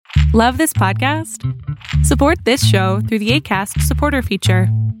Love this podcast? Support this show through the Acast supporter feature.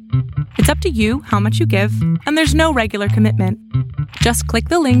 It's up to you how much you give, and there's no regular commitment. Just click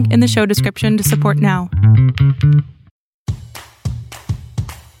the link in the show description to support now.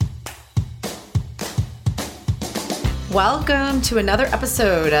 Welcome to another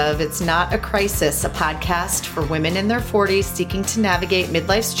episode of It's Not a Crisis, a podcast for women in their 40s seeking to navigate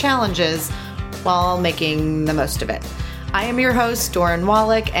midlife's challenges while making the most of it. I am your host, Doran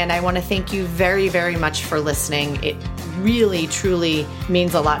Wallach, and I want to thank you very, very much for listening. It really, truly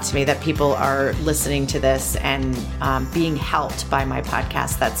means a lot to me that people are listening to this and being helped by my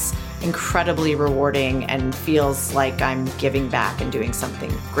podcast. That's incredibly rewarding and feels like I'm giving back and doing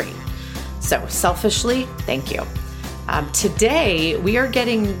something great. So selfishly, thank you. Today, we are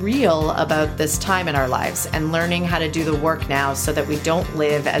getting real about this time in our lives and learning how to do the work now so that we don't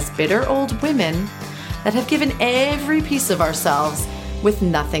live as bitter old women that have given every piece of ourselves with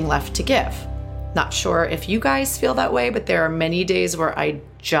nothing left to give. Not sure if you guys feel that way, but there are many days where I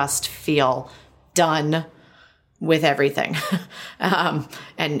just feel done with everything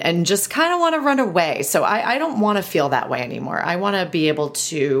and just kind of want to run away. So I don't want to feel that way anymore. I want to be able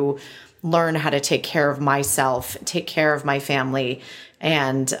to learn how to take care of myself, take care of my family,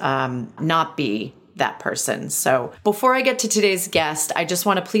 and not be that person. So before I get to today's guest, I just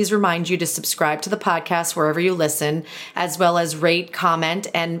want to please remind you to subscribe to the podcast wherever you listen, as well as rate, comment,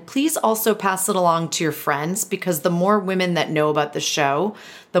 and please also pass it along to your friends, because the more women that know about the show,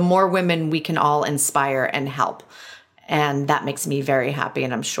 the more women we can all inspire and help. And that makes me very happy,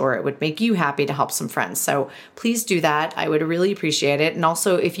 and I'm sure it would make you happy to help some friends. So please do that. I would really appreciate it. And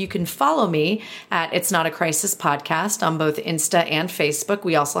also, if you can follow me at It's Not a Crisis Podcast on both Insta and Facebook.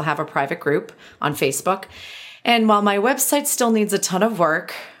 We also have a private group on Facebook. And while my website still needs a ton of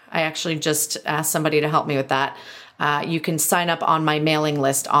work, I actually just asked somebody to help me with that. You can sign up on my mailing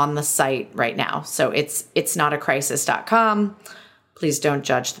list on the site right now. So it's notacrisis.com. Please don't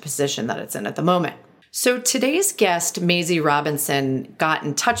judge the position that it's in at the moment. So today's guest, Maisie Robinson, got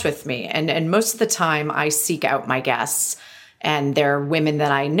in touch with me. And most of the time I seek out my guests, and they're women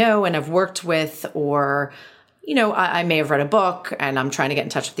that I know and have worked with, or, you know, I may have read a book and I'm trying to get in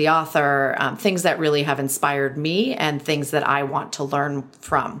touch with the author, things that really have inspired me and things that I want to learn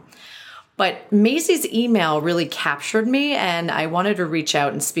from. But Maisie's email really captured me, and I wanted to reach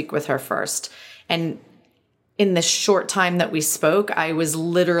out and speak with her first. And in the short time that we spoke, I was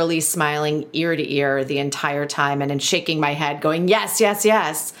literally smiling ear to ear the entire time and shaking my head going, yes, yes,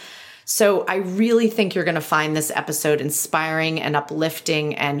 yes. So I really think you're going to find this episode inspiring and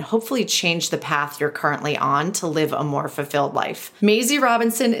uplifting, and hopefully change the path you're currently on to live a more fulfilled life. Maisie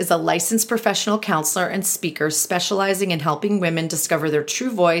Robinson is a licensed professional counselor and speaker specializing in helping women discover their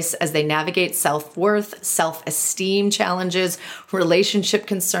true voice as they navigate self-worth, self-esteem challenges, relationship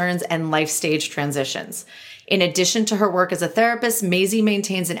concerns, and life stage transitions. In addition to her work as a therapist, Maisie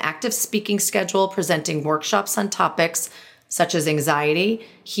maintains an active speaking schedule, presenting workshops on topics such as anxiety,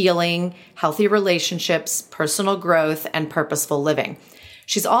 healing, healthy relationships, personal growth, and purposeful living.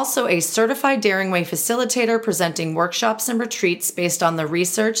 She's also a certified Daring Way facilitator, presenting workshops and retreats based on the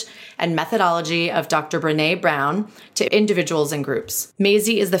research and methodology of Dr. Brené Brown to individuals and groups.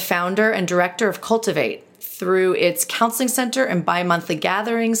 Maisie is the founder and director of Cultivate. Through its counseling center and bi-monthly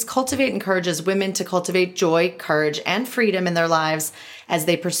gatherings, Cultivate encourages women to cultivate joy, courage, and freedom in their lives as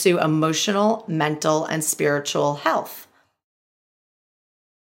they pursue emotional, mental, and spiritual health.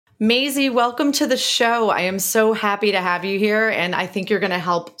 Maisie, welcome to the show. I am so happy to have you here, and I think you're going to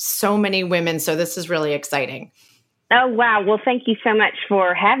help so many women, so this is really exciting. Oh, wow. Well, thank you so much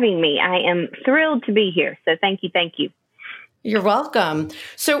for having me. I am thrilled to be here, so thank you, thank you. You're welcome.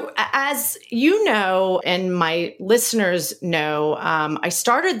 So as you know, and my listeners know, I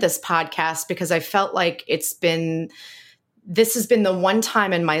started this podcast because I felt like this has been the one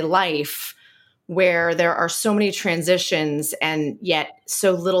time in my life where there are so many transitions and yet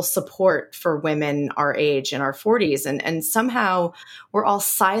so little support for women our age in our 40s. And somehow we're all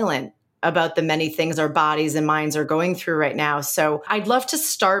silent about the many things our bodies and minds are going through right now. So I'd love to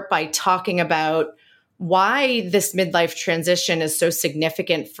start by talking about why this midlife transition is so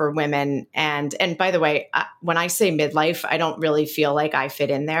significant for women. And by the way, when I say midlife, I don't really feel like I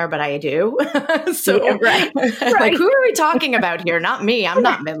fit in there, but I do. So yeah, right. Like, who are we talking about here? Not me. I'm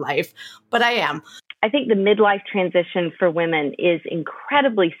not midlife, but I am. I think the midlife transition for women is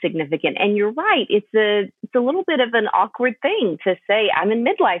incredibly significant. And you're right. It's a little bit of an awkward thing to say I'm in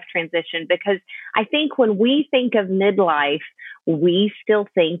midlife transition, because I think when we think of midlife, we still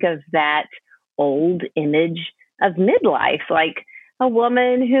think of that old image of midlife, like a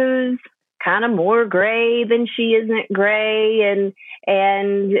woman who's kind of more gray than she isn't gray,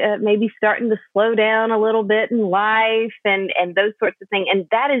 and maybe starting to slow down a little bit in life, and those sorts of things. And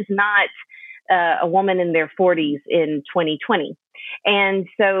that is not a woman in their 40s in 2020. And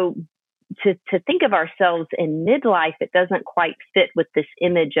so to think of ourselves in midlife, it doesn't quite fit with this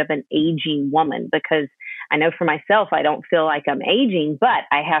image of an aging woman, because I know for myself, I don't feel like I'm aging, but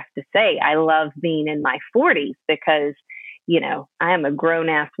I have to say I love being in my 40s because, you know, I am a grown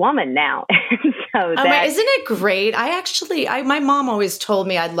ass woman now. So isn't it great? My mom always told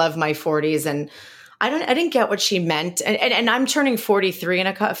me I'd love my 40s, and I didn't get what she meant. And I'm turning 43 in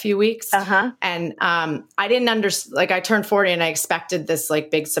a few weeks. And I didn't understand, like I turned 40 and I expected this like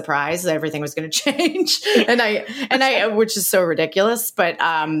big surprise that everything was going to change. and I, which is so ridiculous. But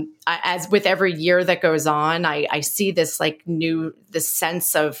as with every year that goes on, I see this this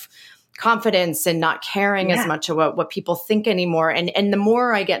sense of confidence and not caring as much about what people think anymore. And the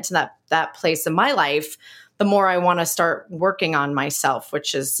more I get to that place in my life, the more I want to start working on myself,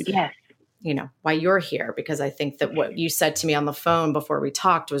 which is, you know, why you're here, because I think that what you said to me on the phone before we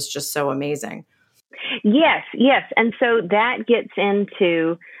talked was just so amazing. Yes. And so that gets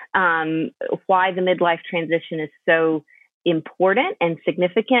into why the midlife transition is so important and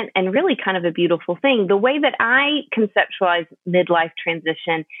significant and really kind of a beautiful thing. The way that I conceptualize midlife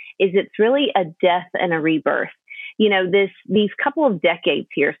transition is it's really a death and a rebirth. You know, these couple of decades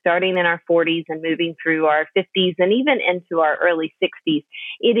here, starting in our 40s and moving through our 50s and even into our early 60s,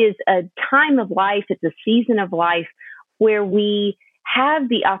 it is a time of life, it's a season of life where we have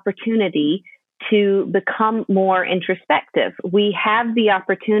the opportunity to become more introspective. We have the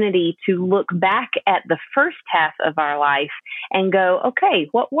opportunity to look back at the first half of our life and go, okay,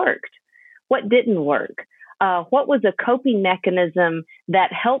 what worked? What didn't work? What was a coping mechanism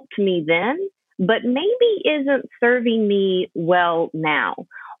that helped me then, but maybe isn't serving me well now?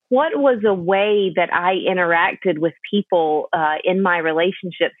 What was a way that I interacted with people in my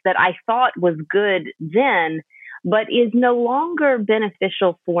relationships that I thought was good then, but is no longer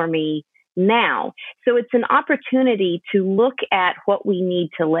beneficial for me now? So it's an opportunity to look at what we need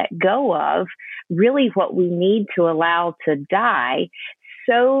to let go of, really what we need to allow to die,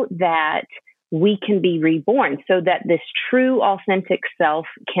 so that we can be reborn, so that this true, authentic self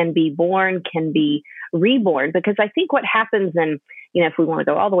can be born, can be reborn. Because I think what happens in, you know, if we want to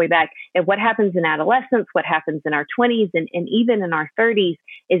go all the way back, and what happens in adolescence, what happens in our 20s and even in our 30s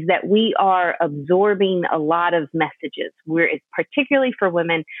is that we are absorbing a lot of messages. Particularly for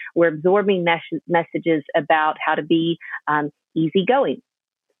women, we're absorbing messages about how to be easygoing,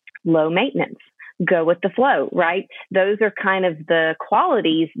 low maintenance, go with the flow, right? Those are kind of the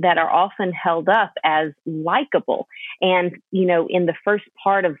qualities that are often held up as likable. And, you know, in the first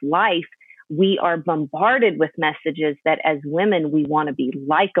part of life, we are bombarded with messages that as women, we want to be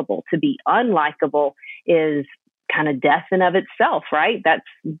likable. To be unlikable is kind of death in of itself, right?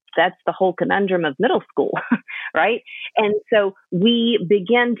 That's the whole conundrum of middle school, right? And so we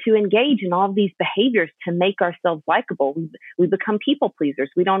begin to engage in all of these behaviors to make ourselves likable. We become people pleasers.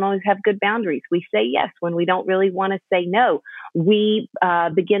 We don't always have good boundaries. We say yes when we don't really want to say no. We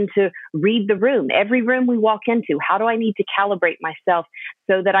begin to read the room. Every room we walk into, how do I need to calibrate myself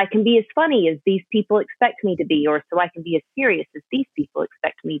so that I can be as funny as these people expect me to be, or so I can be as serious as these people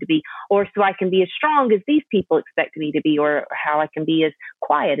expect me to be, or so I can be as strong as these people expect me to be, or how I can be as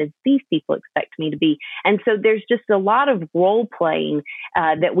quiet as these people expect me to be. And so there's just a lot of role playing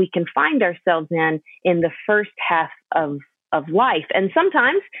that we can find ourselves in the first half of life. And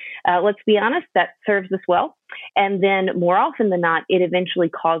sometimes, let's be honest, that serves us well. And then more often than not, it eventually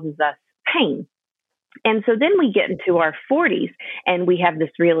causes us pain. And so then we get into our 40s and we have this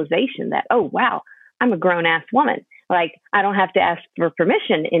realization that, oh, wow, I'm a grown ass woman. Like, I don't have to ask for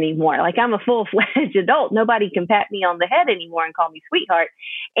permission anymore. Like, I'm a full-fledged adult. Nobody can pat me on the head anymore and call me sweetheart.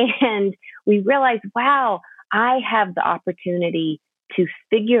 And we realize, wow, I have the opportunity to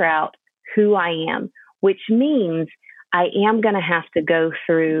figure out who I am, which means I am going to have to go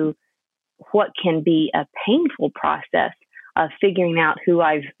through what can be a painful process of figuring out who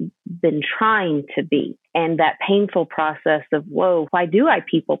I've been trying to be. And that painful process of, whoa, why do I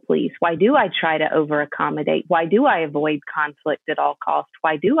people please? Why do I try to over accommodate? Why do I avoid conflict at all costs?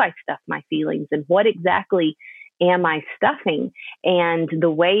 Why do I stuff my feelings? And what exactly am I stuffing? And the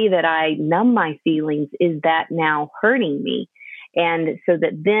way that I numb my feelings, is that now hurting me? And so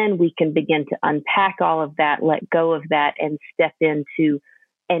that then we can begin to unpack all of that, let go of that, and step into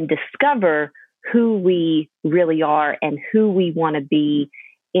and discover who we really are and who we want to be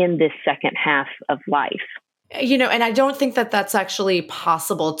in this second half of life. You know, and I don't think that that's actually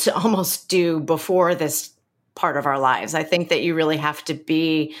possible to almost do before this part of our lives. I think that you really have to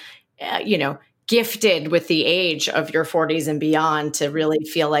be gifted with the age of your 40s and beyond to really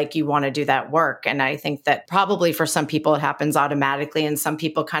feel like you want to do that work. And I think that probably for some people it happens automatically, and some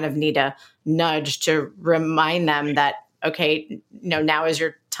people kind of need a nudge to remind them that, okay, now is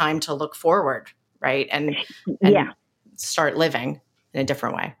your time to look forward, right? And start living in a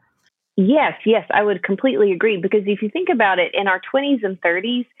different way. Yes, I would completely agree, because if you think about it, in our 20s and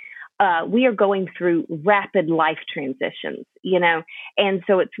 30s, we are going through rapid life transitions, and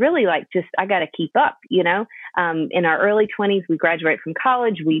so it's really like, I got to keep up, in our early 20s, we graduate from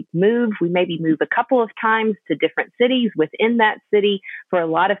college, we maybe move a couple of times to different cities within that city. For a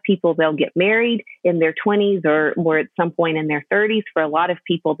lot of people, they'll get married in their 20s or at some point in their 30s. For a lot of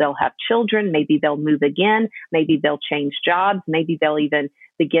people, they'll have children. Maybe they'll move again. Maybe they'll change jobs. Maybe they'll even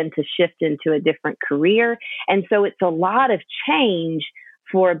begin to shift into a different career. And so it's a lot of change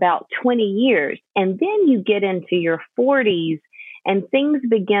for about 20 years. And then you get into your 40s and things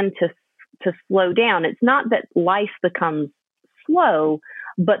begin to slow down. It's not that life becomes slow,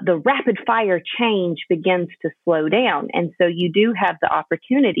 but the rapid fire change begins to slow down. And so you do have the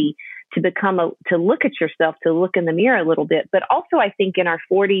opportunity to to look at yourself, to look in the mirror a little bit. But also I think in our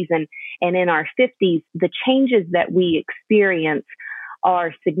 40s and in our 50s, the changes that we experience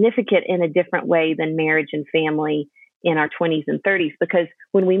are significant in a different way than marriage and family in our 20s and 30s. Because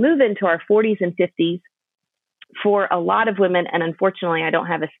when we move into our 40s and 50s, for a lot of women, and unfortunately I don't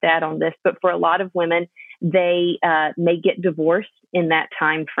have a stat on this, but for a lot of women, they may get divorced in that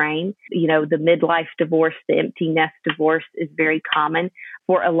time frame. The midlife divorce, the empty nest divorce is very common.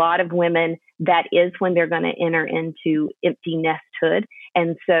 For a lot of women, that is when they're going to enter into empty nesthood.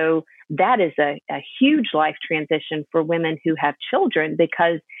 And so that is a huge life transition for women who have children,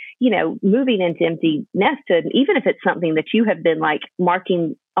 because, moving into empty nesthood, even if it's something that you have been like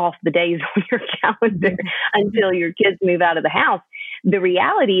marking off the days on your calendar until your kids move out of the house, the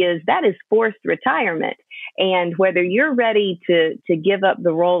reality is that is forced retirement. And whether you're ready to give up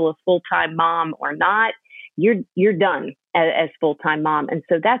the role of full-time mom or not, you're done as full-time mom. And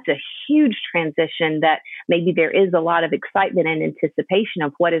so that's a huge transition that maybe there is a lot of excitement and anticipation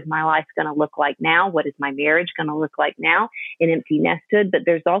of, what is my life going to look like now? What is my marriage going to look like now in empty nesthood? But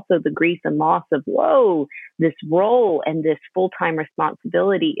there's also the grief and loss of, whoa, this role and this full-time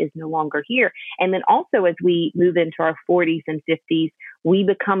responsibility is no longer here. And then also as we move into our 40s and 50s, we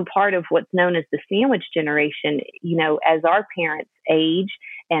become part of what's known as the sandwich generation, as our parents age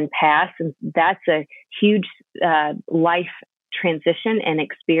and pass. And that's a huge life transition and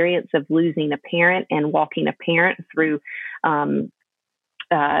experience of losing a parent and walking a parent through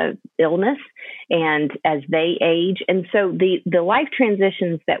illness and as they age. And so the life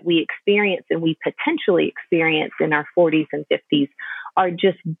transitions that we experience and we potentially experience in our 40s and 50s are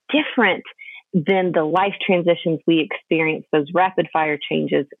just different than the life transitions we experience, those rapid fire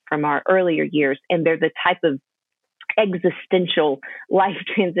changes from our earlier years. And they're the type of existential life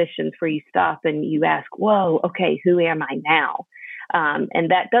transitions where you stop and you ask, whoa, okay, who am I now?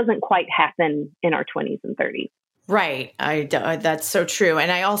 And that doesn't quite happen in our 20s and 30s. Right. That's so true. And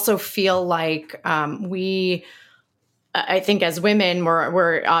I also feel like I think as women,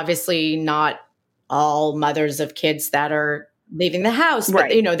 we're obviously not all mothers of kids that are leaving the house. But,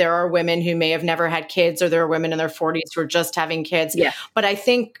 right. There are women who may have never had kids, or there are women in their 40s who are just having kids. Yeah. But I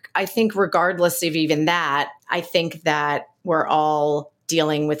think regardless of even that, I think that we're all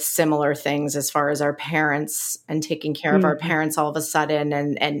dealing with similar things as far as our parents and taking care of our parents all of a sudden.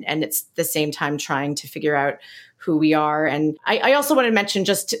 And it's the same time trying to figure out who we are. And I also want to mention,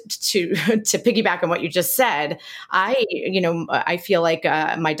 just to piggyback on what you just said, I feel like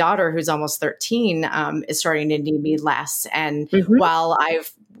my daughter, who's almost 13, is starting to need me less. And while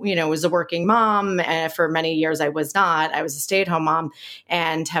I've was a working mom, for many years I was not. I was a stay-at-home mom,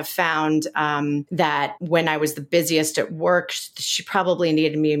 and have found that when I was the busiest at work, she probably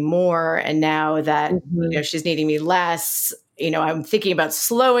needed me more. And now that she's needing me less, I'm thinking about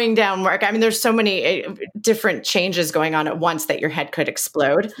slowing down work. I mean, there's so many different changes going on at once that your head could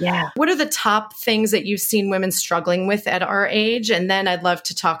explode. Yeah. What are the top things that you've seen women struggling with at our age? And then I'd love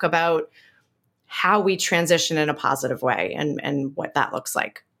to talk about how we transition in a positive way and what that looks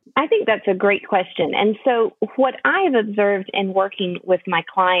like. I think that's a great question. And so what I've observed in working with my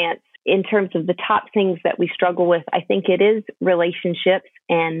clients in terms of the top things that we struggle with, I think it is relationships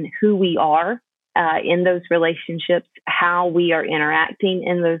and who we are in those relationships, how we are interacting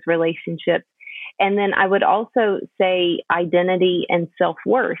in those relationships. And then I would also say identity and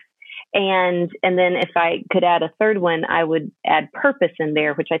self-worth. And then if I could add a third one, I would add purpose in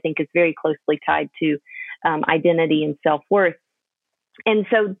there, which I think is very closely tied to identity and self-worth. And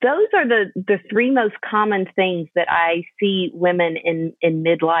so those are the three most common things that I see women in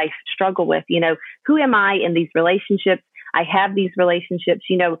midlife struggle with. Who am I in these relationships? I have these relationships,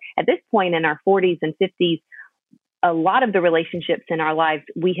 at this point in our 40s and 50s, a lot of the relationships in our lives,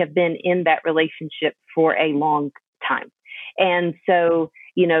 we have been in that relationship for a long time. And so,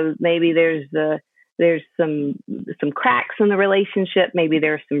 maybe there's some cracks in the relationship. Maybe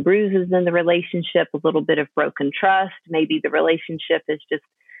there's some bruises in the relationship, a little bit of broken trust. Maybe the relationship is just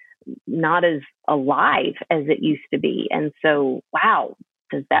not as alive as it used to be. And so, wow,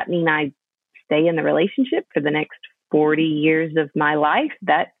 does that mean I stay in the relationship for the next 40 years of my life?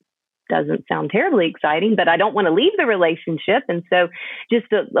 That doesn't sound terribly exciting, but I don't want to leave the relationship. And so just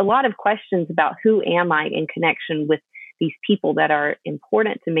a lot of questions about who am I in connection with these people that are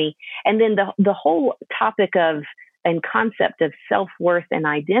important to me. And then the whole topic of and concept of self-worth and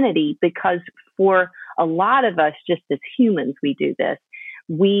identity, because for a lot of us, just as humans, we do this.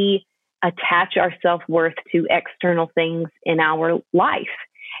 We attach our self-worth to external things in our life.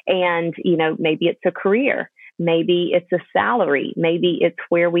 And, maybe it's a career. Maybe it's a salary. Maybe it's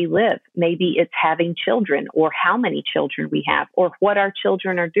where we live. Maybe it's having children or how many children we have or what our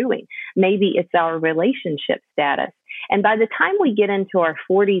children are doing. Maybe it's our relationship status. And by the time we get into our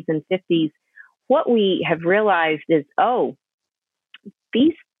 40s and 50s, what we have realized is,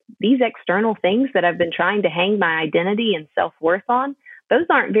 these external things that I've been trying to hang my identity and self-worth on, those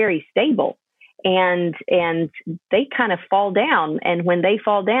aren't very stable. And they kind of fall down. And when they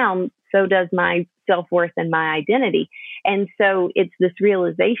fall down, so does my self-worth and my identity. And so it's this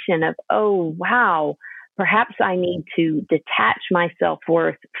realization of, oh, wow, perhaps I need to detach my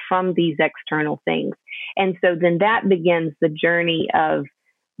self-worth from these external things. And so then that begins the journey of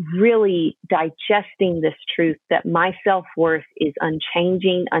really digesting this truth that my self-worth is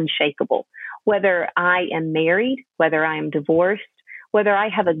unchanging, unshakable. Whether I am married, whether I am divorced, whether I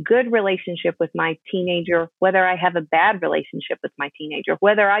have a good relationship with my teenager, whether I have a bad relationship with my teenager,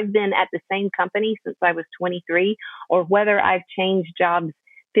 whether I've been at the same company since I was 23, or whether I've changed jobs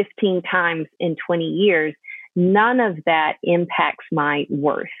 15 times in 20 years, none of that impacts my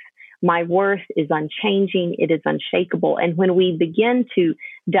worth. My worth is unchanging. It is unshakable. And when we begin to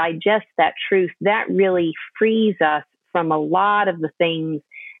digest that truth, that really frees us from a lot of the things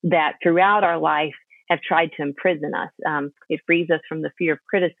that throughout our life have tried to imprison us. It frees us from the fear of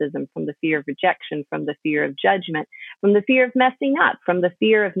criticism, from the fear of rejection, from the fear of judgment, from the fear of messing up, from the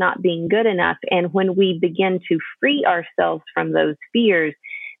fear of not being good enough. And when we begin to free ourselves from those fears,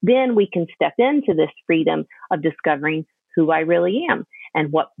 then we can step into this freedom of discovering who I really am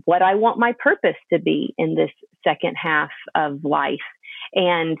and what I want my purpose to be in this second half of life.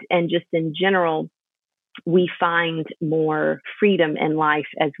 And just in general, we find more freedom in life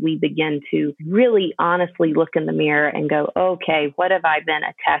as we begin to really honestly look in the mirror and go, okay, what have I been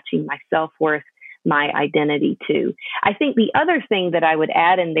attaching my self-worth, my identity to? I think the other thing that I would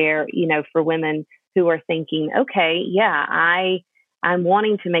add in there, for women who are thinking, okay, yeah, I'm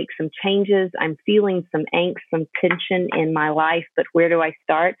wanting to make some changes. I'm feeling some angst, some tension in my life, but where do I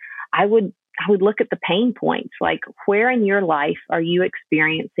start? I would look at the pain points, like where in your life are you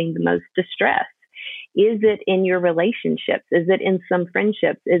experiencing the most distress? Is it in your relationships? Is it in some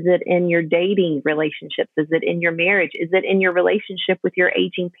friendships? Is it in your dating relationships? Is it in your marriage? Is it in your relationship with your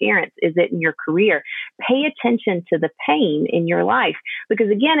aging parents? Is it in your career? Pay attention to the pain in your life. Because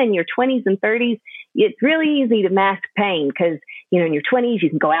again, in your 20s and 30s, it's really easy to mask pain because, in your 20s, you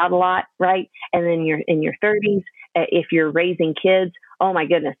can go out a lot, right? And then in your 30s, if you're raising kids, oh my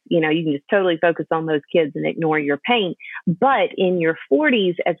goodness, you can just totally focus on those kids and ignore your pain. But in your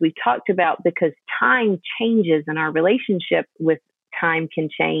 40s, as we talked about, because time changes and our relationship with time can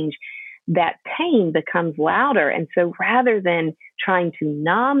change, that pain becomes louder. And so rather than trying to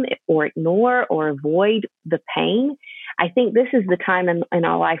numb or ignore or avoid the pain, I think this is the time in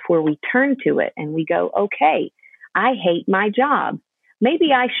our life where we turn to it and we go, okay, I hate my job.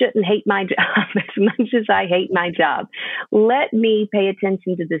 Maybe I shouldn't hate my job as much as I hate my job. Let me pay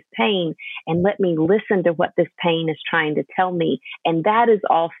attention to this pain and let me listen to what this pain is trying to tell me. And that is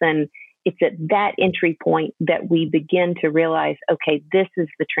often, it's at that entry point that we begin to realize, okay, this is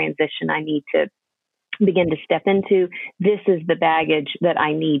the transition I need to begin to step into. This is the baggage that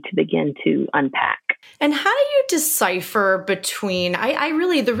I need to begin to unpack. And how do you decipher between,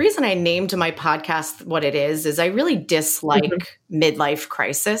 the reason I named my podcast what it is I really dislike midlife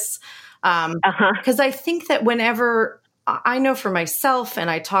crisis. Because I think that whenever, I know for myself,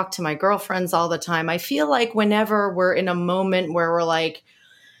 and I talk to my girlfriends all the time, I feel like whenever we're in a moment where we're like,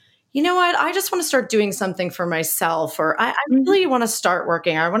 you know what, I just want to start doing something for myself, or I really want to start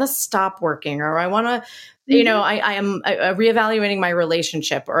working, or I want to stop working, or I want to I am reevaluating my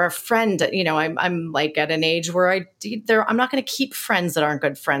relationship, or a friend, I'm like at an age where I'm not going to keep friends that aren't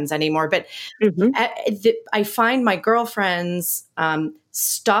good friends anymore. But I find my girlfriends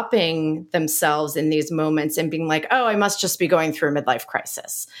stopping themselves in these moments and being like, oh, I must just be going through a midlife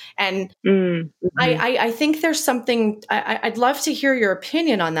crisis. And I think there's something, I'd love to hear your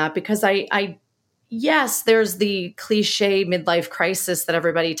opinion on that, because yes, there's the cliche midlife crisis that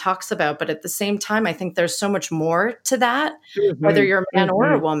everybody talks about, but at the same time, I think there's so much more to that, whether you're a man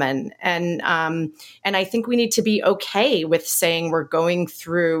or a woman. And I think we need to be okay with saying we're going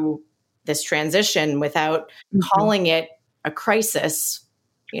through this transition without calling it a crisis,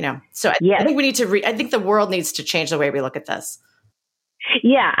 So I think we need to, I think the world needs to change the way we look at this.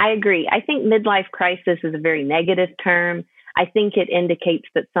 Yeah, I agree. I think midlife crisis is a very negative term. I think it indicates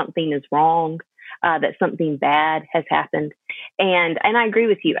that something is wrong. That something bad has happened. And I agree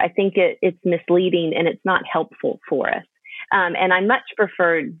with you. I think it's misleading and it's not helpful for us. And I much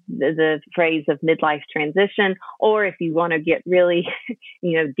prefer the phrase of midlife transition, or if you want to get really,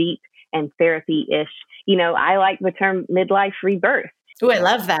 deep and therapy-ish, I like the term midlife rebirth. Oh, I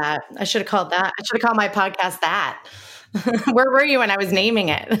love that. I should have called my podcast that. Where were you when I was naming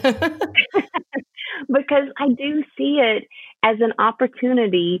it? Because I do see it as an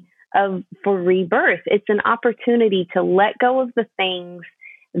opportunity for rebirth. It's an opportunity to let go of the things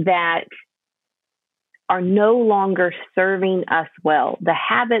that are no longer serving us well, the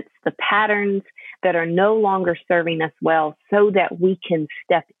habits, the patterns that are no longer serving us well, so that we can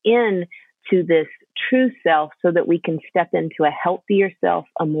step in to this true self, so that we can step into a healthier self,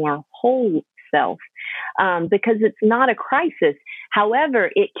 a more whole self, because it's not a crisis. However,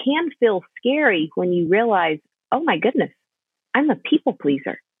 it can feel scary when you realize, oh my goodness, I'm a people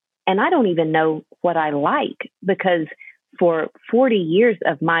pleaser. And I don't even know what I like, because for 40 years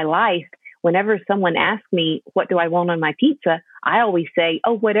of my life, whenever someone asks me, what do I want on my pizza? I always say,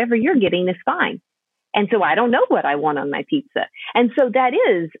 oh, whatever you're getting is fine. And so I don't know what I want on my pizza. And so that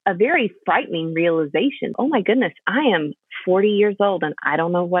is a very frightening realization. Oh my goodness, I am 40 years old and I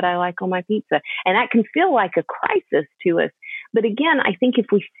don't know what I like on my pizza. And that can feel like a crisis to us. But again, I think if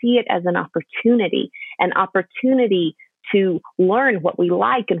we see it as an opportunity to learn what we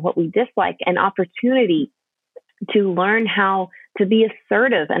like and what we dislike, an opportunity to learn how to be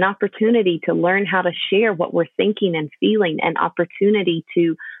assertive, an opportunity to learn how to share what we're thinking and feeling, an opportunity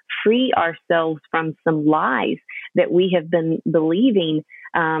to free ourselves from some lies that we have been believing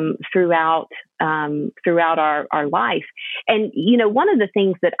throughout our life. And, one of the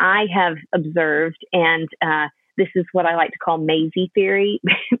things that I have observed, and this is what I like to call Maisie theory.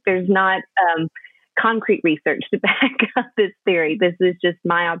 There's not concrete research to back up this theory. This is just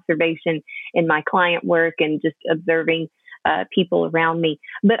my observation in my client work and just observing people around me.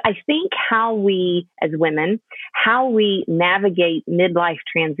 But I think how we, as women, how we navigate midlife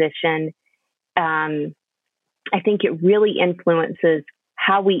transition, I think it really influences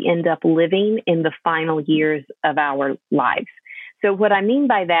how we end up living in the final years of our lives. So what I mean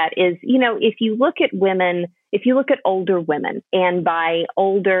by that is, if you look at older women, and by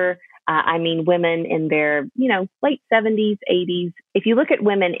older, I mean women in their, late 70s, 80s. If you look at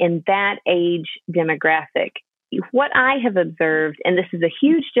women in that age demographic, what I have observed, and this is a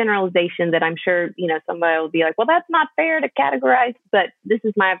huge generalization that I'm sure, somebody will be like, well, that's not fair to categorize, but this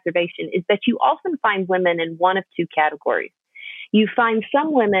is my observation, is that you often find women in one of two categories. You find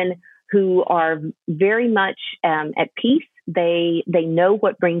some women who are very much at peace. They know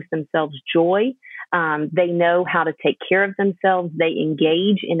what brings themselves joy. They know how to take care of themselves. They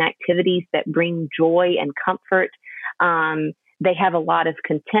engage in activities that bring joy and comfort. They have a lot of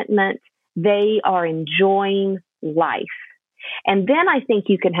contentment. They are enjoying life. And then I think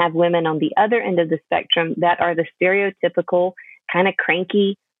you can have women on the other end of the spectrum that are the stereotypical kind of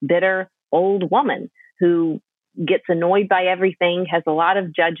cranky, bitter old woman who gets annoyed by everything, has a lot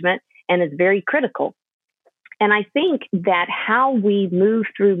of judgment, and is very critical. And I think that how we move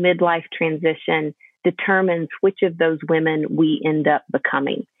through midlife transition determines which of those women we end up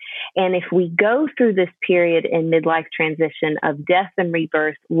becoming. And if we go through this period in midlife transition of death and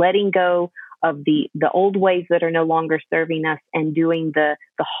rebirth, letting go of the old ways that are no longer serving us, and doing the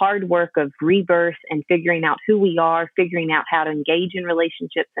hard work of rebirth and figuring out who we are, figuring out how to engage in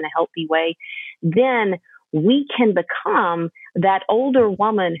relationships in a healthy way, then we can become that older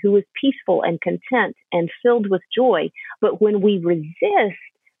woman who is peaceful and content and filled with joy. But when we resist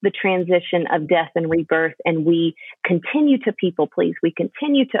the transition of death and rebirth, and we continue to people please, we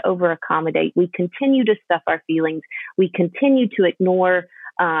continue to over accommodate, we continue to stuff our feelings, we continue to ignore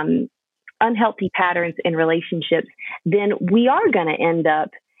unhealthy patterns in relationships, then we are going to end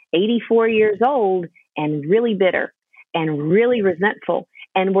up 84 years old and really bitter and really resentful.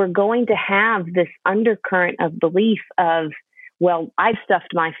 And we're going to have this undercurrent of belief of, well, I've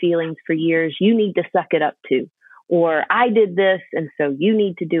stuffed my feelings for years. You need to suck it up too. Or I did this, and so you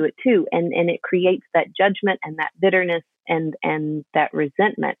need to do it too. And it creates that judgment and that bitterness and that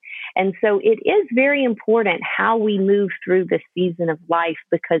resentment. And so it is very important how we move through this season of life,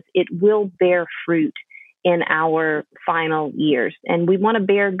 because it will bear fruit in our final years. And we want to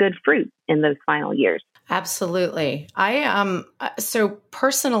bear good fruit in those final years. Absolutely. So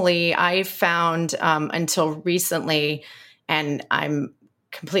personally, I found until recently, and I'm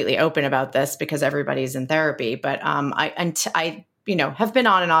completely open about this because everybody's in therapy, but I have been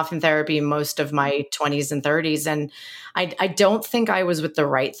on and off in therapy most of my 20s and 30s, and I don't think I was with the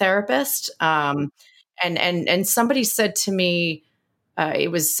right therapist. And somebody said to me,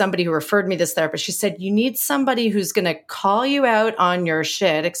 it was somebody who referred me this therapist. She said, you need somebody who's going to call you out on your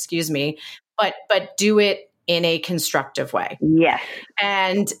shit, excuse me, but do it in a constructive way. Yes.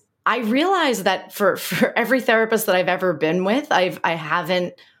 And I realized that for every therapist that I've ever been with, I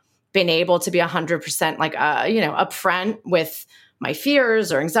haven't been able to be 100% like, upfront with my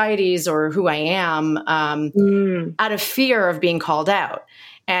fears or anxieties or who I am, out of fear of being called out.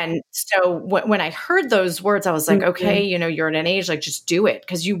 And so when I heard those words, I was like, okay, you're at an age, like, just do it.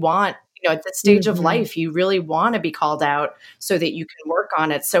 Cause you want, at this stage of life, you really want to be called out so that you can work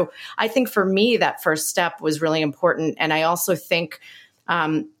on it. So I think for me, that first step was really important. And I also think,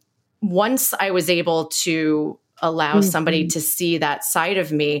 once I was able to allow somebody to see that side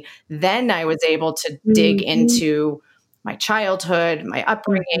of me, then I was able to dig into my childhood, my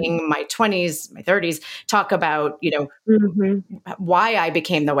upbringing, my 20s, my 30s, talk about, why I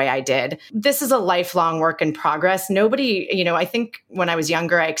became the way I did. This is a lifelong work in progress. Nobody, I think when I was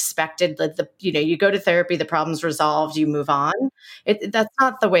younger, I expected that you go to therapy, the problem's resolved, you move on. That's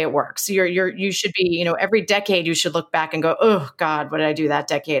not the way it works. You should be, every decade you should look back and go, oh God, what did I do that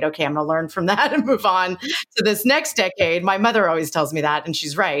decade? Okay, I'm going to learn from that and move on to this next decade. My mother always tells me that, and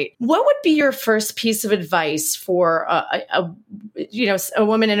she's right. What would be your first piece of advice for a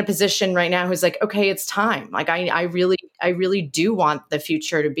woman in a position right now who's like, okay, it's time. Like I really do want the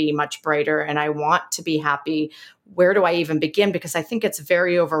future to be much brighter, and I want to be happy. Where do I even begin? Because I think it's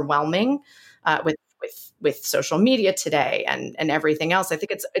very overwhelming with social media today and everything else. I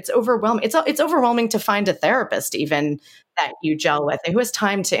think it's overwhelming. It's overwhelming to find a therapist even that you gel with and who has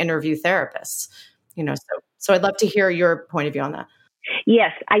time to interview therapists. So I'd love to hear your point of view on that.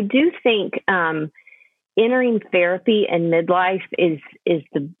 Yes, I do think entering therapy in midlife is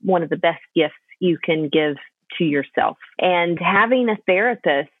one of the best gifts you can give to yourself. And having a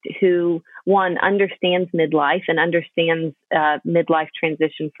therapist who, one, understands midlife and understands midlife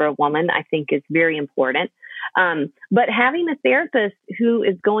transition for a woman, I think is very important. But having a therapist who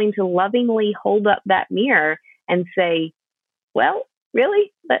is going to lovingly hold up that mirror and say, well,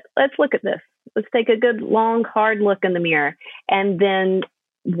 really, let's look at this. Let's take a good, long, hard look in the mirror, and then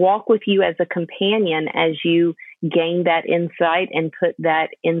walk with you as a companion as you gain that insight and put that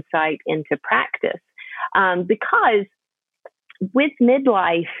insight into practice. Because with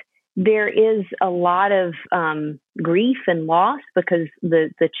midlife, there is a lot of grief and loss, because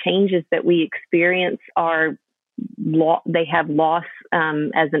the changes that we experience they have loss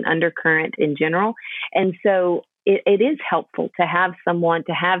as an undercurrent in general. And so it is helpful to have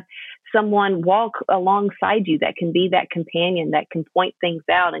someone walk alongside you that can be that companion, that can point things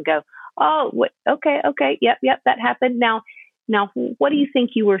out and go, oh, okay, yep, that happened. Now, what do you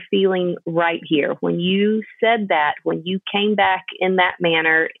think you were feeling right here when you said that, when you came back in that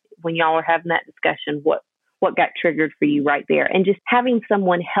manner, when y'all were having that discussion, what got triggered for you right there? And just having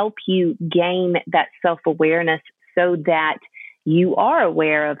someone help you gain that self-awareness so that you are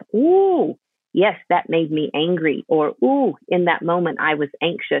aware of, ooh, yes, that made me angry, or, ooh, in that moment I was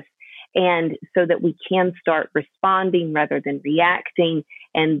anxious. And so that we can start responding rather than reacting.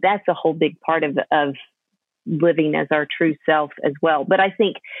 And that's a whole big part of living as our true self as well. But I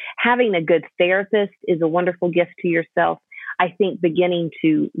think having a good therapist is a wonderful gift to yourself. I think beginning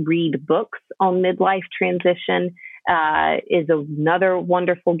to read books on midlife transition is another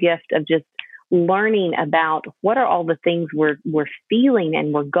wonderful gift of just learning about what are all the things we're feeling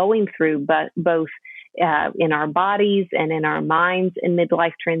and we're going through, but both in our bodies and in our minds in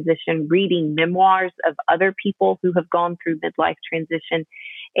midlife transition, reading memoirs of other people who have gone through midlife transition,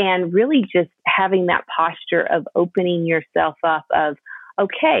 and really just having that posture of opening yourself up of,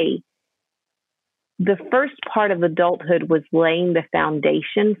 okay, the first part of adulthood was laying the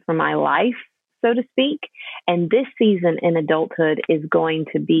foundation for my life, so to speak. And this season in adulthood is going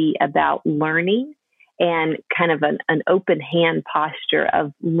to be about learning and kind of an open hand posture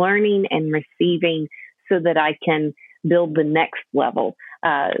of learning and receiving so that I can build the next level,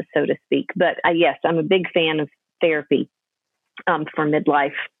 so to speak. But yes, I'm a big fan of therapy for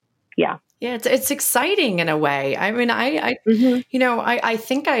midlife. Yeah. Yeah, it's exciting in a way. I mean, I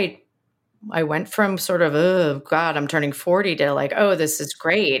think I went from sort of, oh God, I'm turning 40 to like, oh, this is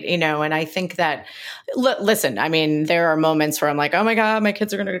great, and I think that, listen, I mean, there are moments where I'm like, oh my God, my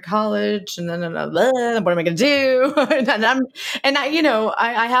kids are going to go to college, and then what am I going to do?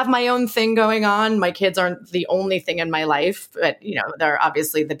 I have my own thing going on. My kids aren't the only thing in my life, but they're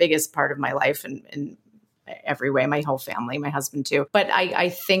obviously the biggest part of my life in every way. My whole family, my husband too. But I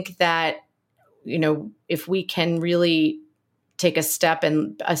think that if we can really take a step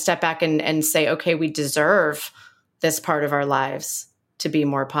back and say, okay, we deserve this part of our lives to be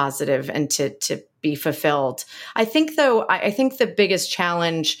more positive and to be fulfilled. I think though, I think the biggest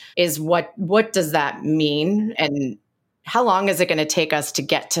challenge is what does that mean? And how long is it going to take us to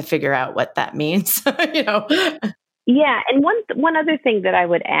get to figure out what that means? Yeah. And one other thing that I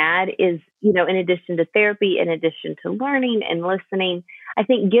would add is, in addition to therapy, in addition to learning and listening, I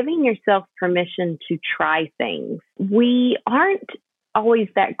think giving yourself permission to try things. We aren't always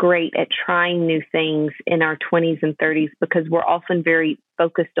that great at trying new things in our 20s and 30s because we're often very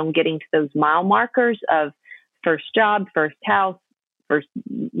focused on getting to those mile markers of first job, first house, first,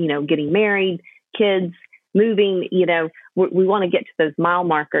 getting married, kids, moving, we want to get to those mile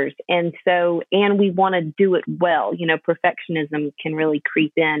markers. And we want to do it well. Perfectionism can really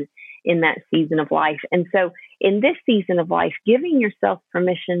creep in that season of life. And so in this season of life, giving yourself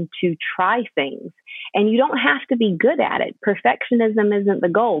permission to try things, and you don't have to be good at it. Perfectionism isn't the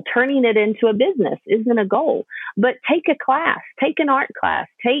goal. Turning it into a business isn't a goal, but take a class, take an art class,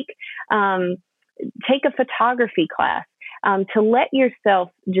 take a photography class, to let yourself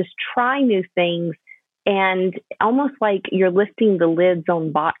just try new things. And almost like you're lifting the lids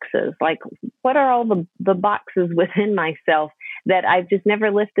on boxes, like what are all the boxes within myself that I've just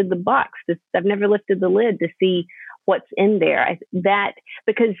never lifted the box. I've never lifted the lid to see what's in there.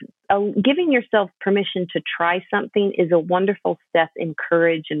 Because giving yourself permission to try something is a wonderful step in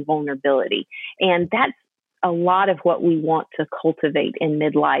courage and vulnerability. And that's a lot of what we want to cultivate in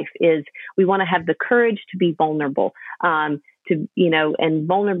midlife is we want to have the courage to be vulnerable, and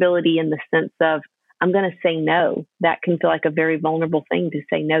vulnerability in the sense of, I'm going to say no. That can feel like a very vulnerable thing to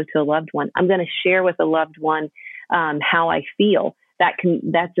say no to a loved one. I'm going to share with a loved one how I feel.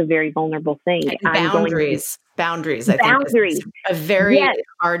 That's a very vulnerable thing. Boundaries. I think is a very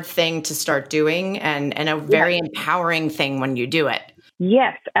hard thing to start doing and a very empowering thing when you do it.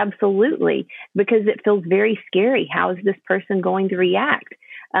 Yes, absolutely. Because it feels very scary. How is this person going to react?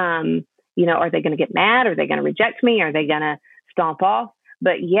 Are they going to get mad? Are they going to reject me? Are they going to stomp off?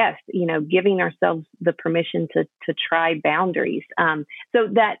 But yes, giving ourselves the permission to try boundaries. So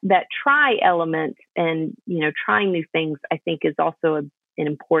that try element and, trying new things, I think is also an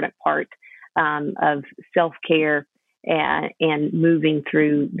important part of self-care and moving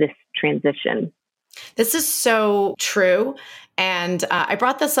through this transition. This is so true. And I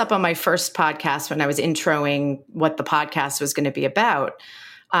brought this up on my first podcast when I was introing what the podcast was going to be about.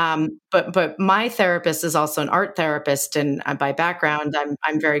 But my therapist is also an art therapist, and by background,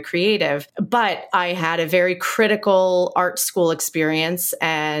 I'm very creative. But I had a very critical art school experience,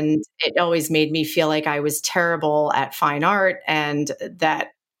 and it always made me feel like I was terrible at fine art, and that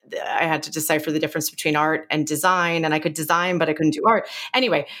I had to decipher the difference between art and design. And I could design, but I couldn't do art.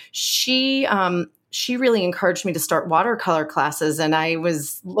 Anyway, she really encouraged me to start watercolor classes. And I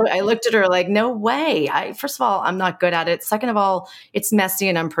looked at her like, no way. First of all, I'm not good at it. Second of all, it's messy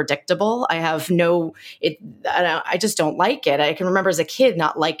and unpredictable. I just don't like it. I can remember as a kid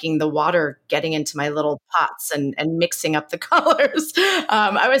not liking the water getting into my little pots and mixing up the colors.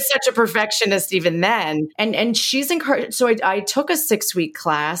 I was such a perfectionist even then. And she's encouraged. So I took a 6-week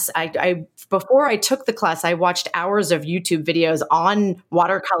class. Before I took the class, I watched hours of YouTube videos on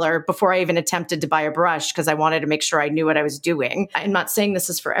watercolor before I even attempted to buy a brush because I wanted to make sure I knew what I was doing. I'm not saying this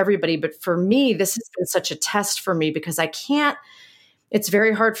is for everybody, but for me, this has been such a test for me because it's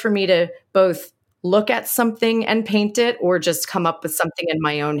very hard for me to both look at something and paint it or just come up with something in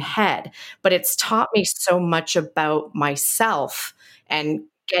my own head. But it's taught me so much about myself and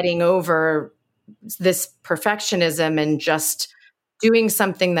getting over this perfectionism and just doing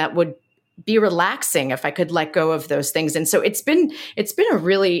something that would be relaxing if I could let go of those things. And so it's been a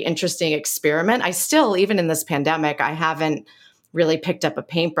really interesting experiment. I still, even in this pandemic, I haven't really picked up a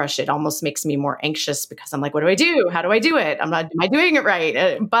paintbrush. It almost makes me more anxious because I'm like, what do I do? How do I do it? Am I doing it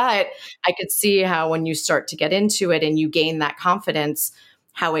right? But I could see how when you start to get into it and you gain that confidence,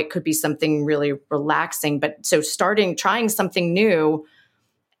 how it could be something really relaxing. But so trying something new,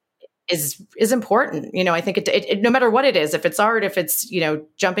 is important. I think it no matter what it is, if it's art, if it's,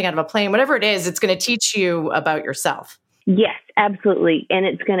 jumping out of a plane, whatever it is, it's going to teach you about yourself. Yes, absolutely. And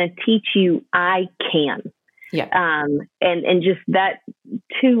it's going to teach you, I can. Yeah. And just that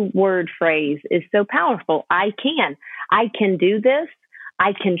 2-word phrase is so powerful. I can do this.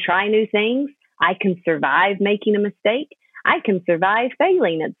 I can try new things. I can survive making a mistake. I can survive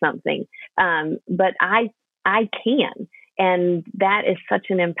failing at something. But I can. And that is such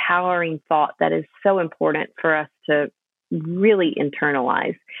an empowering thought that is so important for us to really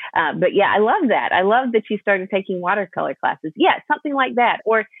internalize. But yeah, I love that. I love that you started taking watercolor classes. Yeah, something like that.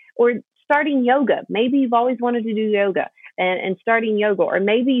 Or starting yoga. Maybe you've always wanted to do yoga and starting yoga. Or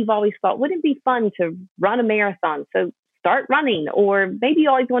maybe you've always thought, wouldn't it be fun to run a marathon? So start running. Or maybe you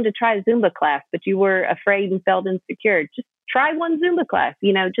always wanted to try a Zumba class, but you were afraid and felt insecure. Just try one Zumba class,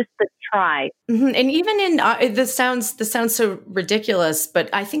 just to try. Mm-hmm. And even in this sounds so ridiculous, but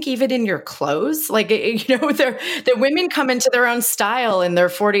I think even in your clothes, like the women come into their own style in their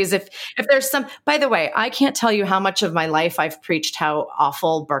 40s. If there's some, by the way, I can't tell you how much of my life I've preached how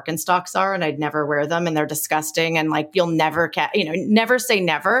awful Birkenstocks are, and I'd never wear them, and they're disgusting, and like you'll never never say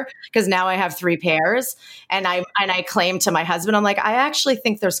never, because now I have 3 pairs, and I claim to my husband, I'm like, I actually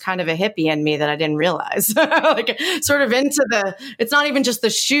think there's kind of a hippie in me that I didn't realize, like sort of into it's not even just the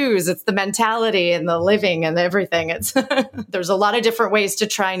shoes, it's the mentality and the living and everything. It's there's a lot of different ways to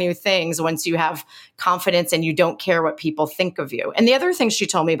try new things once you have confidence and you don't care what people think of you. And the other thing she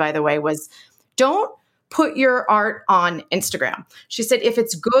told me, by the way, was don't put your art on Instagram. She said, if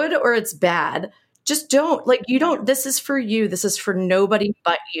it's good or it's bad, just don't, this is for you. This is for nobody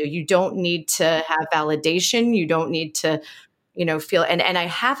but you. You don't need to have validation. You don't need to feel, and I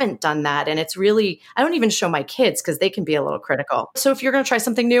haven't done that. And it's really, I don't even show my kids because they can be a little critical. So if you're going to try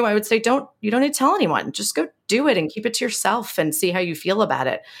something new, I would say, you don't need to tell anyone, just go do it and keep it to yourself and see how you feel about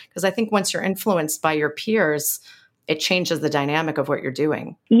it. Because I think once you're influenced by your peers, it changes the dynamic of what you're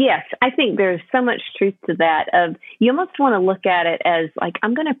doing. Yes. I think there's so much truth to that you almost want to look at it as like,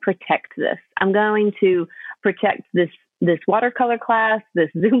 I'm going to protect this. I'm going to protect this watercolor class, this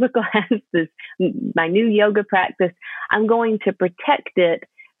Zumba class, my new yoga practice. I'm going to protect it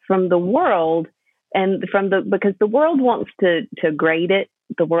from the world and because the world wants to grade it.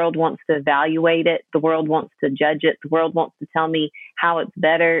 The world wants to evaluate it. The world wants to judge it. The world wants to tell me how it's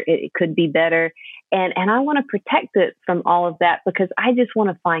better. It could be better. And I want to protect it from all of that because I just want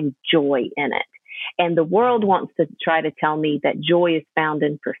to find joy in it. And the world wants to try to tell me that joy is found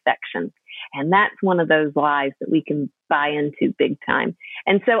in perfection. And that's one of those lies that we can buy into big time.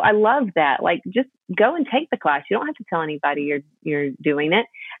 And so I love that. Like, just go and take the class. You don't have to tell anybody you're doing it.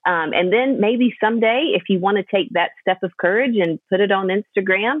 And then maybe someday, if you want to take that step of courage and put it on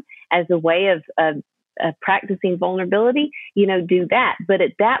Instagram as a way of practicing vulnerability, do that. But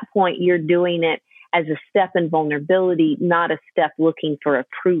at that point, you're doing it as a step in vulnerability, not a step looking for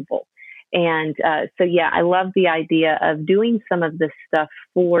approval. And so, yeah, I love the idea of doing some of this stuff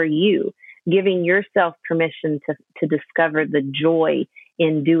for you, giving yourself permission to discover the joy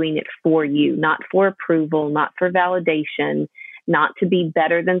in doing it for you, not for approval, not for validation, not to be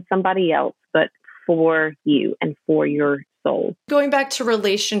better than somebody else, but for you and for your soul. Going back to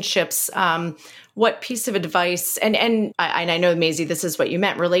relationships, what piece of advice, and I know, Maisie, this is what you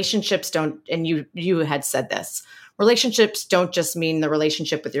meant, relationships don't, and you had said this, relationships don't just mean the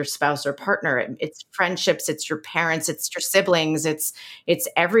relationship with your spouse or partner. It's friendships, it's your parents, it's your siblings, it's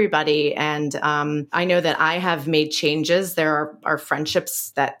everybody. And I know that I have made changes. There are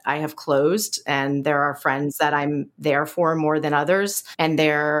friendships that I have closed, and there are friends that I'm there for more than others. And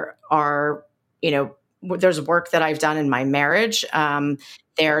there are, there's work that I've done in my marriage.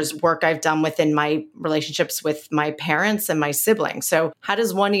 There's work I've done within my relationships with my parents and my siblings. So how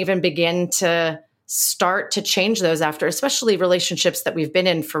does one even begin to start to change those after, especially relationships that we've been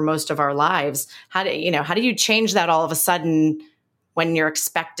in for most of our lives? How do you change that all of a sudden when you're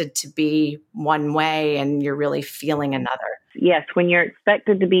expected to be one way and you're really feeling another? Yes, when you're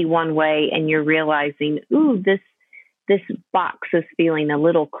expected to be one way and you're realizing, ooh, this box is feeling a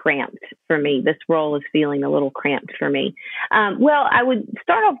little cramped for me. This role is feeling a little cramped for me. Well, I would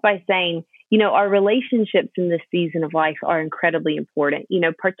start off by saying, our relationships in this season of life are incredibly important,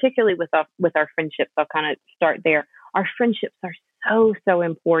 particularly with our friendships. I'll kind of start there. Our friendships are so, so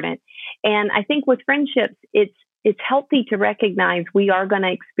important. And I think with friendships, it's healthy to recognize we are going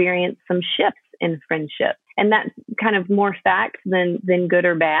to experience some shifts in friendship. And that's kind of more fact than good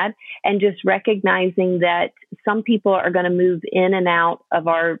or bad. And just recognizing that some people are going to move in and out of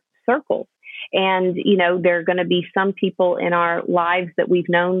our circles. And, there are going to be some people in our lives that we've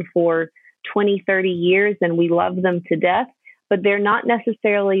known for 20, 30 years, and we love them to death. but they're not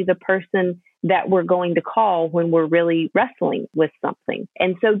necessarily the person that we're going to call when we're really wrestling with something.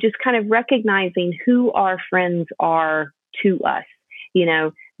 And so just kind of recognizing who our friends are to us.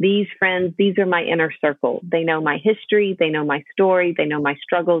 These friends, these are my inner circle. They know my history. They know my story. They know my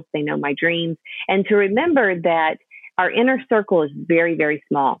struggles. They know my dreams. And to remember that our inner circle is very, very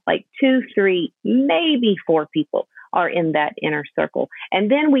small, like 2, 3, maybe 4 people are in that inner circle.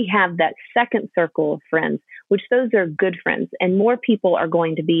 And then we have that second circle of friends, which those are good friends. And more people are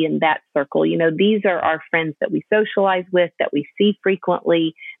going to be in that circle. These are our friends that we socialize with, that we see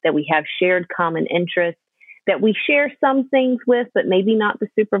frequently, that we have shared common interests, that we share some things with, but maybe not the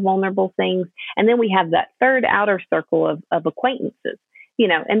super vulnerable things. And then we have that third outer circle of acquaintances,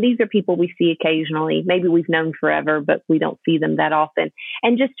 and these are people we see occasionally. Maybe we've known forever, but we don't see them that often.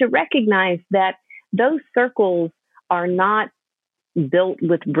 And just to recognize that those circles are not built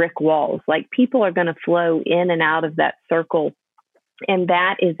with brick walls. Like, people are going to flow in and out of that circle, and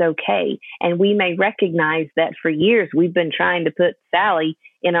that is okay. And we may recognize that for years we've been trying to put Sally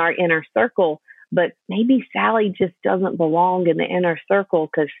in our inner circle, but maybe Sally just doesn't belong in the inner circle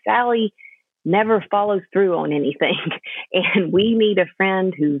because Sally never follows through on anything. And we need a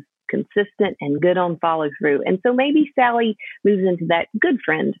friend who's consistent and good on follow through. And so maybe Sally moves into that good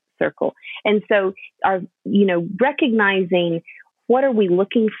friend circle. And so recognizing what are we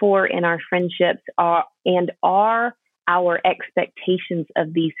looking for in our friendships are our expectations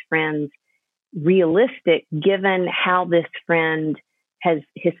of these friends realistic given how this friend has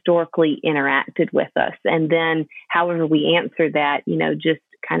historically interacted with us. And then however we answer that, just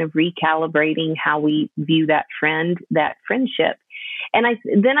kind of recalibrating how we view that friend, that friendship. And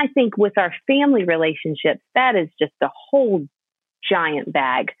I think with our family relationships, that is just a whole giant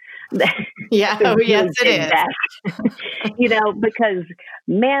bag. Yeah. Oh, yes, it is. Because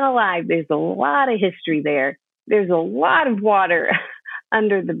man alive, there's a lot of history there. There's a lot of water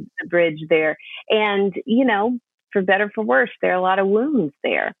under the bridge there. And, for better, for worse, there are a lot of wounds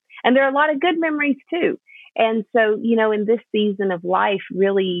there. And there are a lot of good memories too. And so, in this season of life,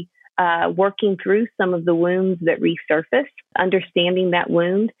 really working through some of the wounds that resurface, understanding that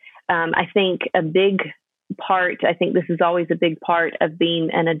wound. I think this is always a big part of being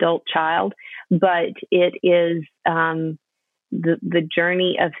an adult child, but it is the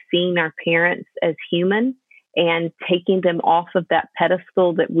journey of seeing our parents as human and taking them off of that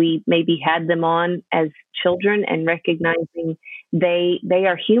pedestal that we maybe had them on as children and recognizing they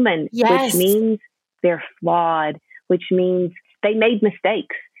are human, yes. Which means they're flawed, which means they made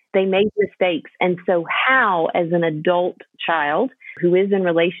mistakes. And so how, as an adult child who is in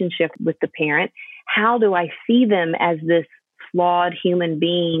relationship with the parent, how do I see them as this flawed human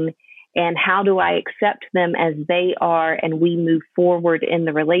being? And how do I accept them as they are? And we move forward in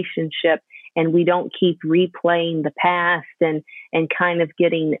the relationship and we don't keep replaying the past and kind of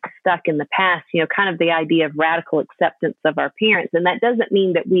getting stuck in the past, kind of the idea of radical acceptance of our parents. And that doesn't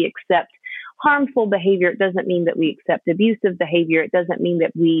mean that we accept harmful behavior. It doesn't mean that we accept abusive behavior. It doesn't mean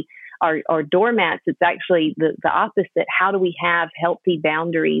that we are doormats. It's actually the opposite. How do we have healthy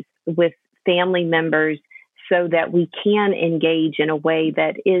boundaries with family members so that we can engage in a way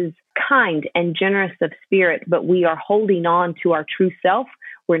that is kind and generous of spirit, but we are holding on to our true self?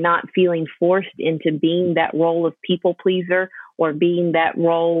 We're not feeling forced into being that role of people pleaser or being that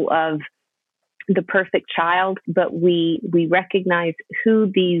role of the perfect child, but we recognize who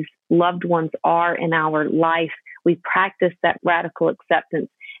these loved ones are in our life. We practice that radical acceptance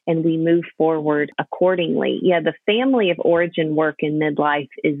and we move forward accordingly. Yeah, the family of origin work in midlife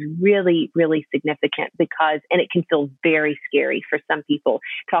is really, really significant and it can feel very scary for some people.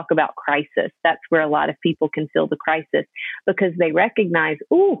 Talk about crisis. That's where a lot of people can feel the crisis because they recognize,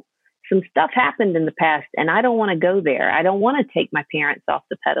 some stuff happened in the past and I don't want to go there. I don't want to take my parents off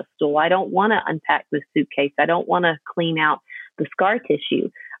the pedestal. I don't want to unpack the suitcase. I don't want to clean out the scar tissue.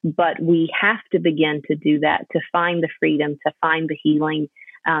 But we have to begin to do that, to find the freedom, to find the healing,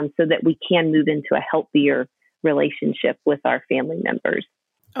 so that we can move into a healthier relationship with our family members.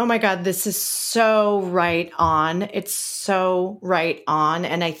 Oh my God, this is so right on. It's so right on.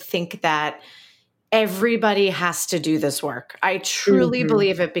 And I think that everybody has to do this work. I truly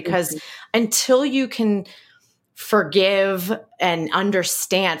believe it because until you can forgive and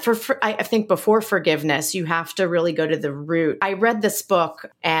understand, I think before forgiveness, you have to really go to the root. I read this book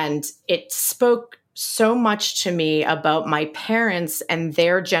and it spoke so much to me about my parents and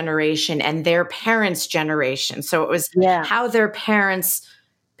their generation and their parents' generation. So it was how their parents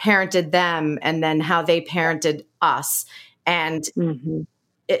parented them and then how they parented us. And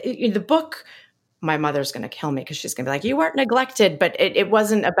the book my mother's going to kill me because she's going to be like, you weren't neglected, but it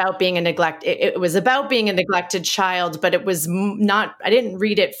wasn't about being a neglect. It was about being a neglected child, but it was not, I didn't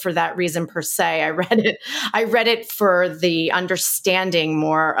read it for that reason per se. I read it for the understanding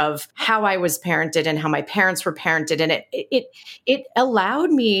more of how I was parented and how my parents were parented. And it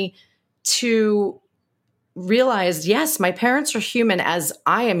allowed me to realized, yes, my parents are human as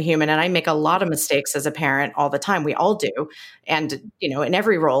I am human, and I make a lot of mistakes as a parent all the time. We all do. And, in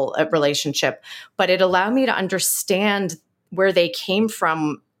every relationship, but it allowed me to understand where they came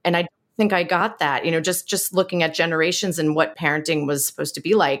from. And I think I got that, just looking at generations and what parenting was supposed to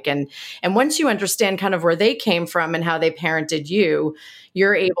be like. And once you understand kind of where they came from and how they parented you,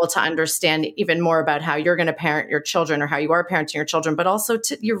 you're able to understand even more about how you're going to parent your children or how you are parenting your children. But also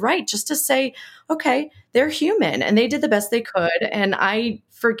you're right, just to say, okay, they're human and they did the best they could. And I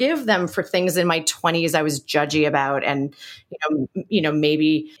forgive them for things in my 20s I was judgy about and,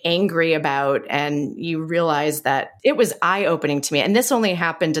 maybe angry about. And you realize that it was eye-opening to me. And this only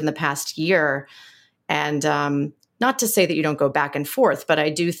happened in the past year. And not to say that you don't go back and forth, but I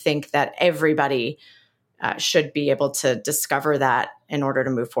do think that everybody should be able to discover that in order to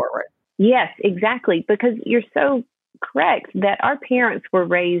move forward. Yes, exactly. Because you're so correct that our parents were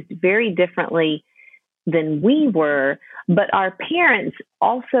raised very differently than we were, but our parents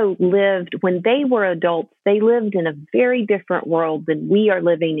also lived, when they were adults, they lived in a very different world than we are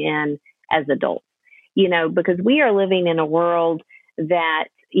living in as adults, because we are living in a world that,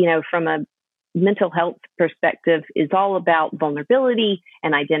 from a mental health perspective is all about vulnerability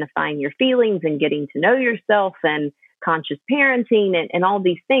and identifying your feelings and getting to know yourself and conscious parenting and all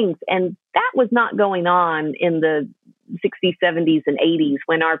these things. And that was not going on in the 60s, 70s, and 80s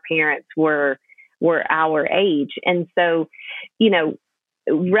when our parents were our age. And so,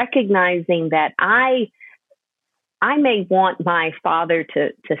 recognizing that I may want my father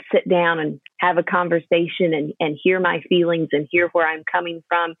to sit down and have a conversation and hear my feelings and hear where I'm coming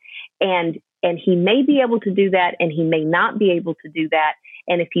from. And he may be able to do that, and he may not be able to do that.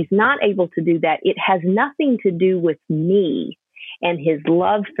 And if he's not able to do that, it has nothing to do with me and his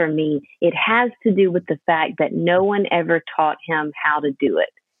love for me. It has to do with the fact that no one ever taught him how to do it.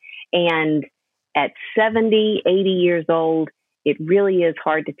 And at 70, 80 years old, it really is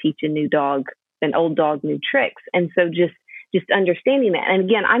hard to teach an old dog, new tricks. And so just understanding that. And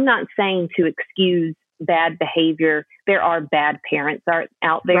again, I'm not saying to excuse bad behavior. There are bad parents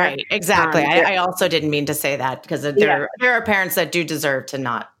out there. Right. Exactly. I also didn't mean to say that because there are parents that do deserve to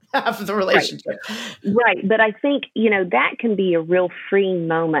not have the relationship. Right. But I think, that can be a real freeing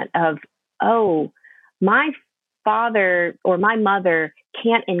moment of, oh, my father or my mother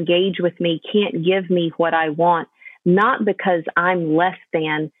can't engage with me, can't give me what I want, not because I'm less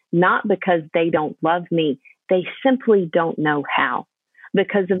than, not because they don't love me. They simply don't know how,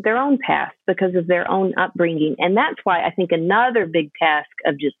 because of their own past, because of their own upbringing. And that's why I think another big task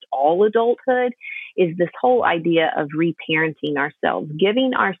of just all adulthood is this whole idea of reparenting ourselves,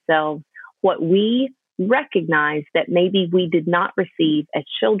 giving ourselves what we recognize that maybe we did not receive as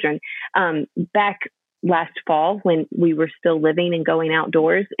children. Back last fall when we were still living and going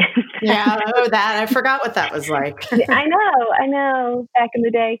outdoors. Yeah, I forgot what that was like. I know. Back in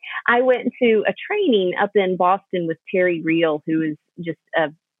the day, I went to a training up in Boston with Terry Real, who is just a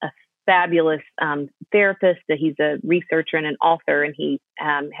fabulous therapist. He's a researcher and an author, and he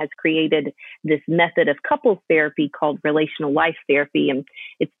has created this method of couples therapy called relational life therapy, and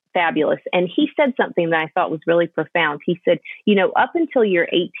it's fabulous. And he said something that I thought was really profound. He said, up until you're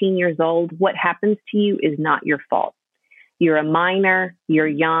 18 years old, what happens to you is not your fault. You're a minor, you're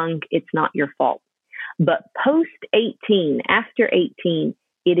young, it's not your fault. But post 18, after 18,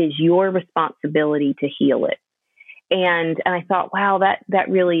 it is your responsibility to heal it. And I thought, wow, that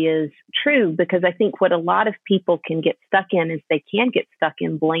really is true, because I think what a lot of people can get stuck in is they can get stuck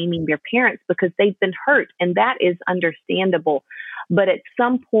in blaming their parents because they've been hurt, and that is understandable. But at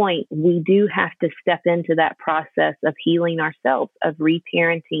some point, we do have to step into that process of healing ourselves, of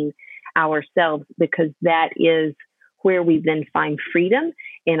reparenting ourselves, because that is where we then find freedom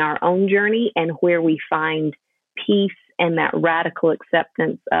in our own journey and where we find peace and that radical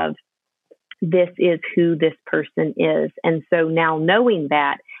acceptance of this is who this person is. And so now knowing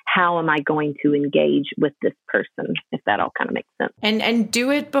that, how am I going to engage with this person, if that all kind of makes sense? And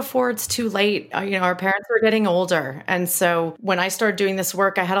do it before it's too late. Our parents were getting older. And so when I started doing this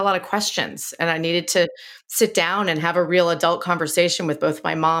work, I had a lot of questions, and I needed to sit down and have a real adult conversation with both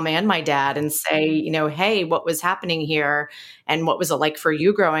my mom and my dad and say, hey, what was happening here? And what was it like for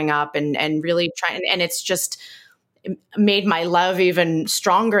you growing up? And really try. And it's just made my love even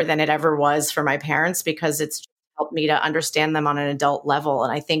stronger than it ever was for my parents, because it's helped me to understand them on an adult level.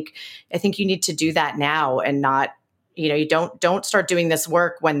 And I think you need to do that now and not, you don't start doing this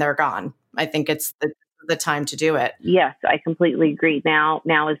work when they're gone. I think it's the time to do it. Yes, I completely agree. Now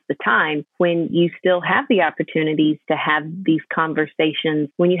is the time when you still have the opportunities to have these conversations,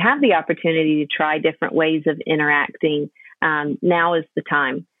 when you have the opportunity to try different ways of interacting. Now is the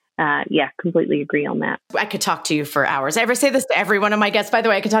time. Completely agree on that. I could talk to you for hours. I ever say this to every one of my guests, by the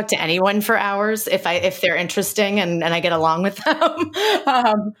way. I could talk to anyone for hours if they're interesting and I get along with them.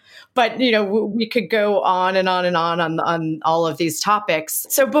 But we could go on and on and on all of these topics.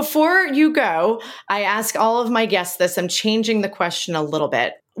 So before you go, I ask all of my guests this. I'm changing the question a little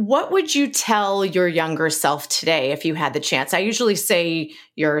bit. What would you tell your younger self today if you had the chance? I usually say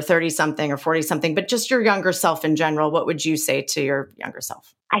you're 30-something or 40-something, but just your younger self in general, what would you say to your younger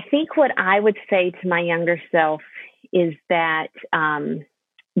self? I think what I would say to my younger self is that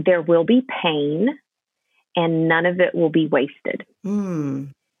there will be pain and none of it will be wasted.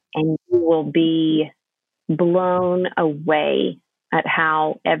 And you will be blown away at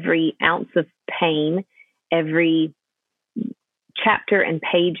how every ounce of pain, every chapter and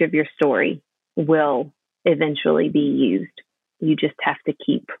page of your story will eventually be used. You just have to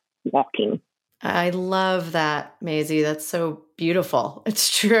keep walking. I love that, Maisie. That's so beautiful.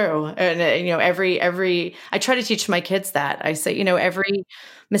 It's true. And every I try to teach my kids that. I say, every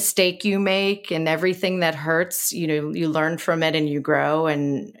mistake you make and everything that hurts, you learn from it and you grow,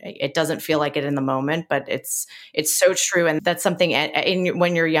 and it doesn't feel like it in the moment, but it's so true. And that's something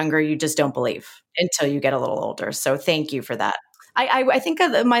when you're younger, you just don't believe until you get a little older. So thank you for that. I think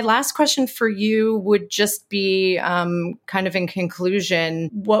my last question for you would just be kind of in conclusion,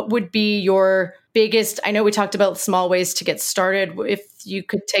 what would be your biggest, I know we talked about small ways to get started. If you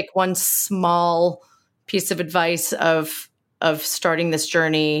could take one small piece of advice of starting this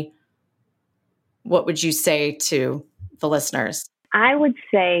journey, what would you say to the listeners? I would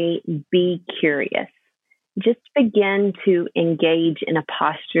say be curious. Just begin to engage in a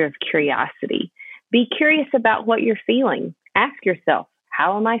posture of curiosity. Be curious about what you're feeling. Ask yourself,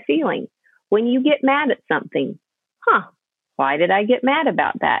 how am I feeling? When you get mad at something, why did I get mad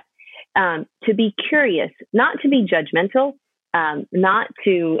about that? To be curious, not to be judgmental, not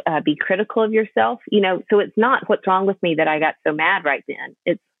to be critical of yourself. So it's not what's wrong with me that I got so mad right then.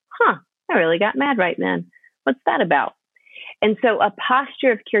 It's, I really got mad right then. What's that about? And so a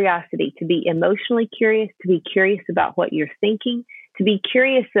posture of curiosity, to be emotionally curious, to be curious about what you're thinking, to be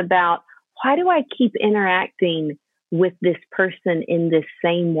curious about, why do I keep interacting with this person in this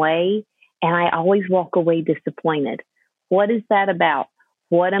same way, and I always walk away disappointed? What is that about?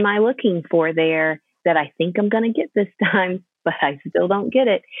 What am I looking for there that I think I'm going to get this time, but I still don't get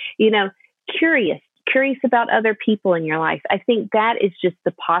it? Curious about other people in your life. I think that is just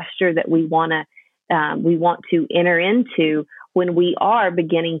the posture that we want to enter into when we are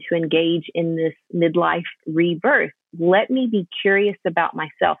beginning to engage in this midlife rebirth. Let me be curious about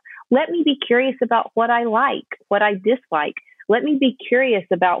myself. Let me be curious about what I like, what I dislike. Let me be curious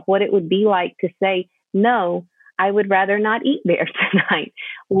about what it would be like to say, no, I would rather not eat there tonight.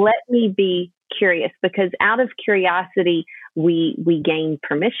 Let me be curious, because out of curiosity, we gain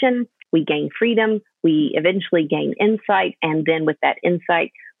permission, we gain freedom, we eventually gain insight, and then with that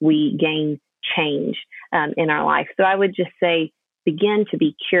insight, we gain change in our life. So I would just say, begin to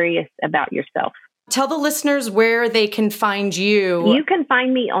be curious about yourself. Tell the listeners where they can find you. You can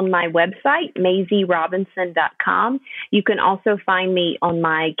find me on my website, MaisieRobinson.com. You can also find me on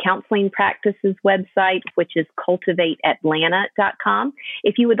my counseling practices website, which is CultivateAtlanta.com.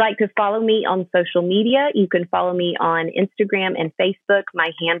 If you would like to follow me on social media, you can follow me on Instagram and Facebook.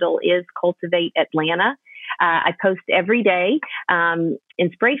 My handle is Cultivate Atlanta. I post every day,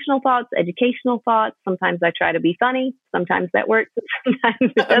 inspirational thoughts, educational thoughts. Sometimes I try to be funny. Sometimes that works. Sometimes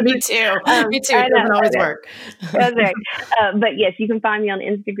it doesn't. Me too. It doesn't always work. Okay. But yes, you can find me on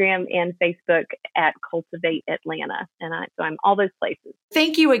Instagram and Facebook at Cultivate Atlanta. And so I'm all those places.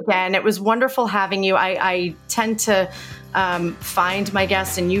 Thank you again. It was wonderful having you. I tend to find my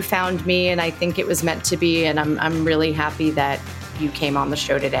guests, and you found me, and I think it was meant to be. And I'm really happy that you came on the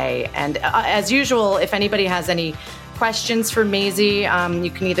show today. And as usual, if anybody has any questions for Maisie, you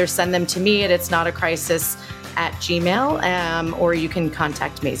can either send them to me at itsnotacrisis@gmail.com, or you can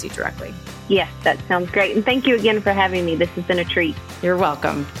contact Maisie directly. Yes, that sounds great. And thank you again for having me. This has been a treat. You're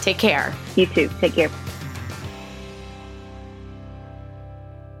welcome. Take care. You too. Take care.